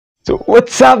So,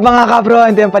 what's up mga kabro?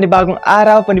 And then, panibagong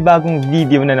araw, panibagong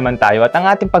video na naman tayo. At ang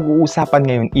ating pag-uusapan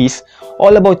ngayon is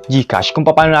all about Gcash. Kung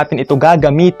paano natin ito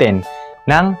gagamitin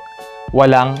ng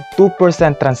walang 2%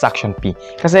 transaction fee.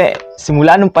 Kasi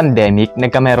simula nung pandemic,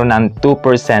 nagkameron ng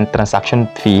 2% transaction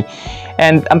fee.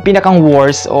 And ang pinakang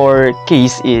worst or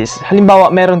case is,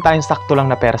 halimbawa, meron tayong sakto lang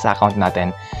na pera sa account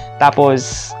natin.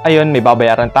 Tapos, ayun, may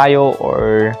babayaran tayo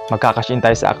or magkakash in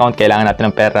tayo sa account. Kailangan natin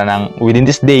ng pera ng within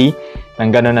this day. Ng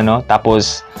ganun ano.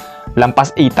 Tapos, lampas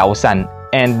 8,000.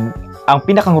 And, ang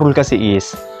pinakang rule kasi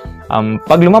is,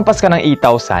 pag lumampas ka ng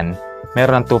 8,000,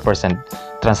 meron ng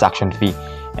 2% transaction fee.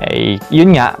 Eh,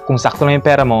 yun nga, kung sakto lang yung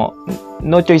pera mo,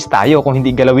 no choice tayo kung hindi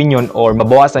galawin yun or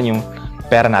mabawasan yung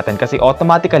pera natin kasi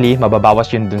automatically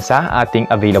mababawas yun dun sa ating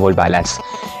available balance.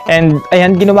 And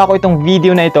ayan, ginawa ko itong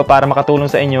video na ito para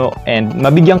makatulong sa inyo and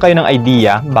mabigyan kayo ng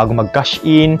idea bago mag-cash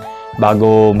in,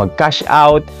 bago mag-cash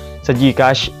out sa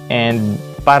Gcash, and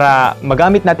para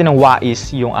magamit natin ng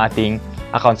wais yung ating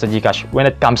account sa Gcash when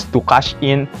it comes to cash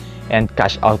in and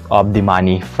cash out of the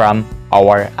money from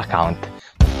our account.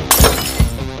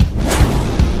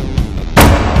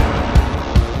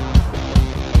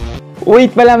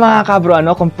 Wait pala mga kabro,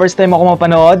 kung first time ako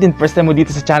mapanood and first time mo dito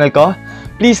sa channel ko,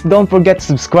 please don't forget to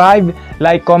subscribe,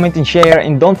 like, comment, and share,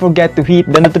 and don't forget to hit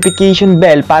the notification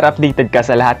bell para updated ka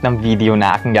sa lahat ng video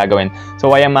na aking gagawin.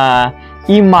 So I am a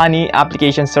e-money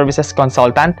application services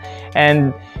consultant,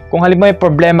 and kung halimbawa may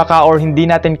problema ka or hindi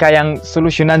natin kayang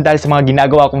solusyonan dahil sa mga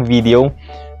ginagawa kong video,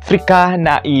 free ka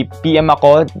na i-PM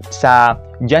ako sa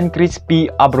John Crispy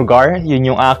Abrogar, yun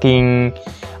yung aking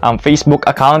Facebook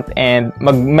account, and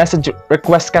mag-message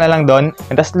request ka na lang doon,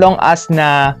 and as long as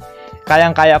na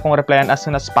kayang-kaya akong replyan as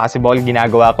soon as possible,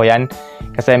 ginagawa ko yan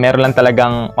kasi meron lang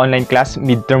talagang online class,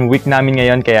 midterm week namin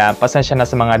ngayon, kaya pasensya na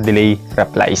sa mga delay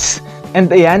replies.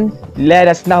 And ayan, let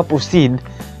us now proceed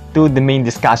to the main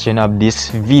discussion of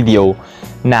this video,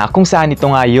 na kung saan ito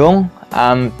nga yung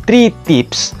 3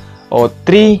 tips o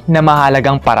 3 na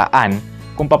mahalagang paraan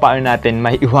kung paano natin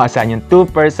maiiwasan yung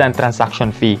 2% transaction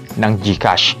fee ng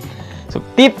Gcash. So,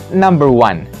 tip number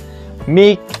 1,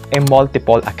 make a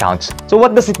multiple accounts. So,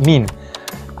 what does it mean?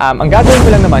 Ang gagawin mo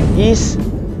lang naman is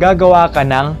gagawa ka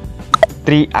ng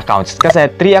 3 accounts. Kasi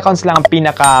 3 accounts lang ang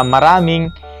pinakamaraming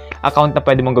account na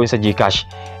pwede mong gawin sa Gcash.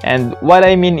 And what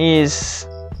I mean is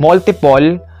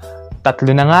multiple,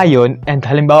 3 na nga yun. And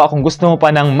halimbawa kung gusto mo pa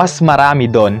ng mas marami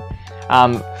doon,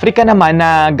 free ka naman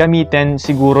na gamitin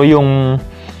siguro yung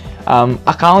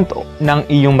account ng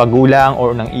iyong magulang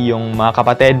or ng iyong mga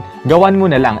kapatid. Gawan mo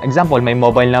na lang. Example, may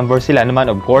mobile number sila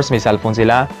naman. Of course, may cellphone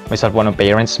sila. May cellphone ng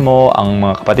parents mo, ang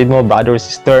mga kapatid mo, brother,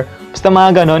 sister. Basta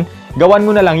mga ganon. Gawan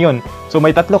mo na lang yun. So,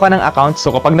 may 3 ka ng accounts.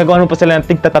 So, kapag nagawan mo pa sila ng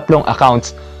tigta 3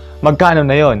 accounts, magkano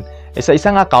na yun? E, sa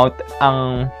isang account,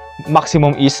 ang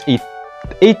maximum is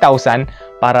 8,000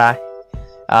 para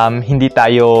hindi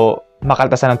tayo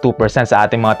makaltasan ng 2% sa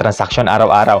ating mga transaction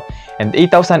araw-araw. And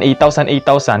 8,000, 8,000,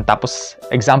 8,000. Tapos,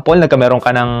 example, nagkameron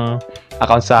ka ng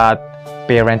account sa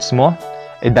parents mo.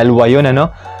 Eh, dalawa yun, 1,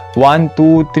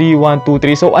 2, 3, 1, 2,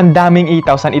 3. So, ang daming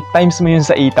 8,000. It times mo yun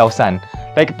sa 8,000.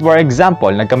 Like, for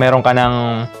example, nagkameron ka ng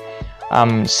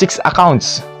 6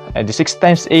 accounts. And the 6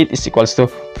 times 8 is equals to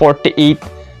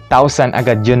 48,000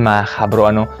 agad yun, mga kabro.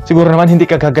 Siguro naman hindi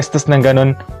ka gagastos ng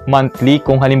ganun monthly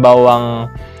kung halimbawang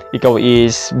ikaw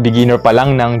is beginner pa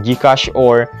lang ng Gcash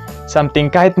or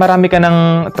something. Kahit marami ka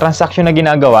ng transaction na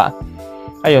ginagawa,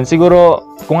 ayun, siguro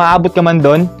kung aabot ka man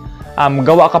doon,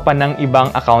 gawa ka pa ng ibang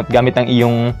account gamit ng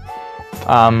iyong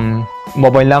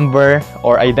mobile number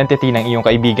or identity ng iyong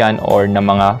kaibigan or ng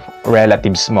mga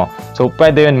relatives mo. So,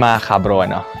 pwede yun mga kabro,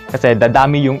 kasi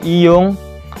dadami yung iyong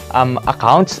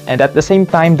accounts, and at the same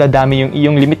time, dadami yung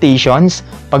iyong limitations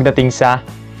pagdating sa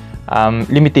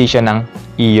limitation ng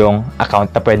iyong account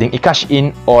na pwedeng i-cash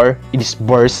in or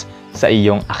i-disburse sa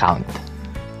iyong account.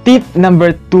 Tip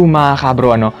number 2 mga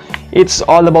kabro, it's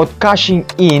all about cashing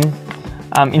in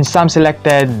some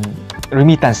selected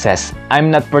remittances. I'm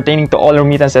not pertaining to all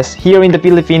remittances here in the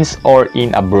Philippines or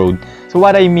in abroad. So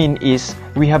what I mean is,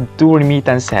 we have 2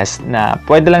 remittances na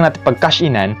pwede lang natin pag-cash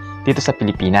inan dito sa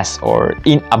Pilipinas or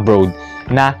in abroad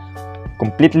na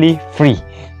completely free.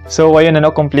 So, ayun,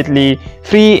 completely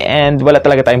free and wala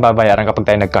talaga tayong babayaran kapag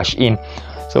tayo nag-cash in.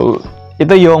 So,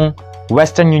 ito yung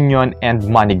Western Union and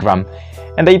MoneyGram.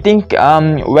 And I think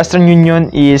Western Union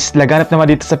is laganap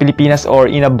naman dito sa Pilipinas or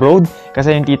in abroad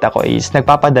kasi yung tita ko is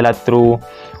nagpapadala through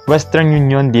Western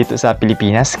Union dito sa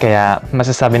Pilipinas, kaya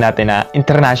masasabi natin na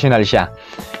international siya.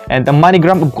 And ang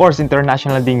MoneyGram, of course,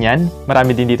 international din yan.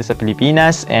 Marami din dito sa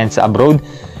Pilipinas and sa abroad.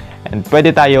 And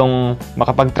pwede tayong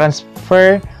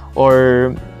makapag-transfer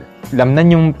or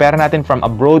lamnan yung pera natin from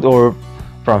abroad or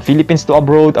from Philippines to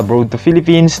abroad, abroad to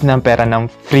Philippines, ng pera ng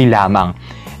free lamang.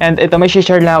 And ito, may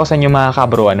share lang ako sa inyo mga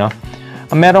kabro,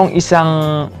 merong isang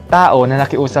tao na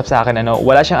nakiusap sa akin,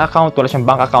 wala siyang account, wala siyang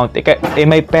bank account,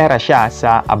 may pera siya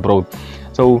sa abroad.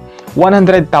 So,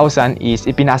 100,000 is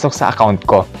ipinasok sa account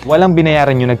ko. Walang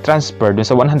binayaran yung nag-transfer dun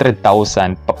sa 100,000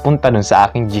 papunta dun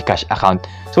sa aking Gcash account.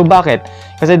 So, bakit?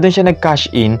 Kasi dun siya nag-cash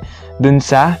in dun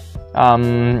sa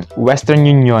Western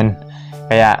Union.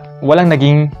 Kaya, walang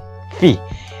naging fee.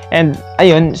 And,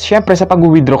 ayun, syempre sa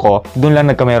pag-withdraw ko, dun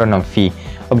lang nagkameron ng fee.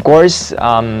 Of course,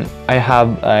 I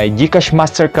have a Gcash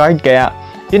Mastercard, kaya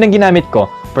yun ang ginamit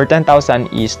ko. Per 10,000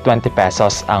 is 20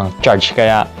 pesos ang charge.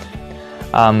 Kaya,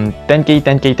 10K,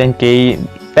 10K, 10K,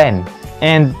 10.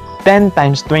 And 10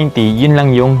 times 20, yun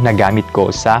lang yung nagamit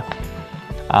ko sa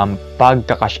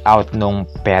pagka-cash out nung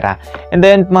pera. And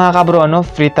then, mga kabro,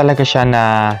 free talaga siya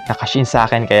na cash in sa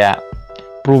akin. Kaya,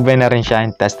 proven na rin siya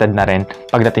and tested na rin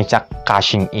pagdating sa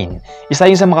cashing in. Isa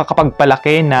yun sa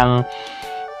makakapagpalaki ng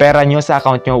pera nyo sa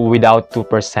account nyo without 2%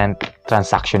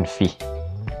 transaction fee.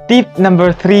 Tip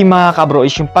number 3 mga kabro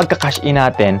is yung pagka-cash in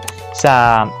natin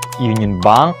sa Union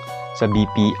Bank, sa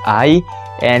BPI,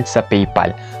 and sa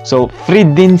PayPal. So, free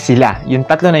din sila. Yung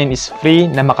tatlo na yun is free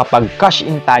na makapag-cash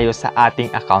in tayo sa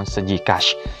ating account sa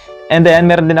Gcash. And then,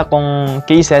 meron din akong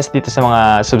cases dito sa mga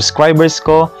subscribers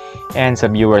ko and sa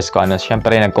viewers ko.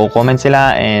 Siyempre, nagko-comment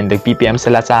sila and nag-PPM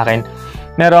sila sa akin.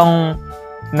 Merong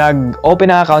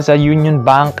nag-open na account sa Union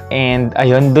Bank and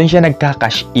ayun, doon siya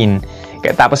nagka-cash in.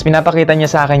 Tapos pinapakita niya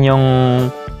sa akin yung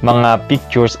mga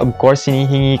pictures. Of course,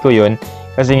 hinihingi ko yun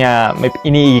kasi nga may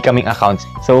iniigi kaming accounts.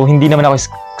 So, hindi naman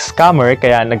ako scammer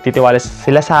kaya nagtitiwala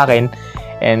sila sa akin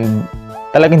and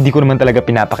talagang hindi ko naman talaga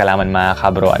pinapakilaman mga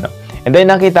kabro. And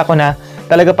then nakita ko na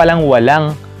talaga palang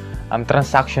walang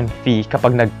transaction fee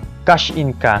kapag nag-cash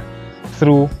in ka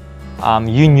through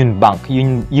Union Bank.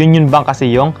 Union Bank kasi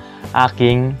yung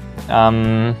aking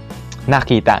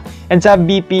nakita. And sa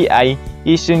BPI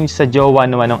is yung sa jowa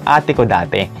naman ng ate ko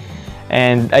dati.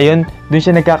 And ayun, dun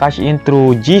siya nagka-cash in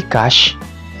through Gcash.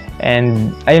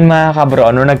 And ayun mga kabro,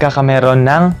 nagkakameron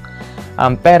ng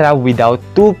pera without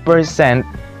 2%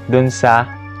 dun sa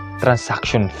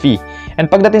transaction fee. And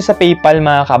pagdating sa PayPal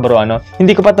mga kabro,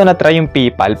 hindi ko pa to na-try yung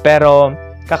PayPal pero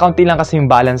kakaunti lang kasi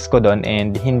yung balance ko dun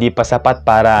and hindi pa sapat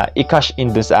para i-cash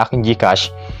in dun sa aking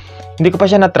Gcash. Hindi ko pa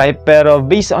siya na-try pero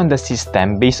based on the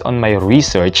system, based on my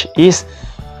research is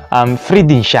free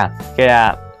din siya.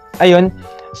 Kaya ayun,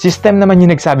 system naman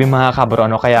yung nagsabi mga kabro,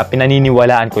 kaya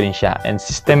pinaniniwalaan ko din siya. And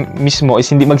system mismo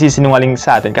is hindi magsisinungaling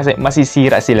sa atin kasi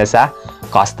masisira sila sa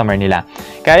customer nila.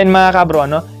 Kaya yun mga kabro,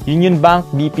 Union Bank,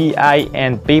 BPI,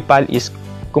 and PayPal is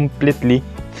completely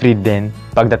free din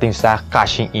pagdating sa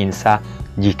cashing in sa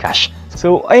Gcash.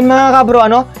 So ayun mga kabro,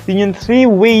 yun yung 3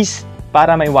 ways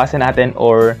para maiwasan natin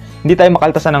or hindi tayo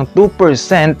makaltasan ng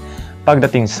 2%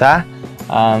 pagdating sa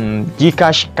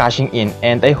Gcash cashing in.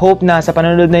 And I hope na sa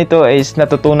panonood na ito is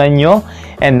natutunan nyo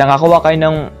and nakakuha kayo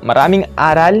ng maraming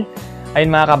aral.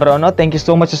 Ayun mga kabro, thank you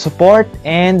so much sa support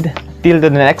and till the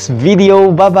next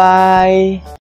video. Bye-bye!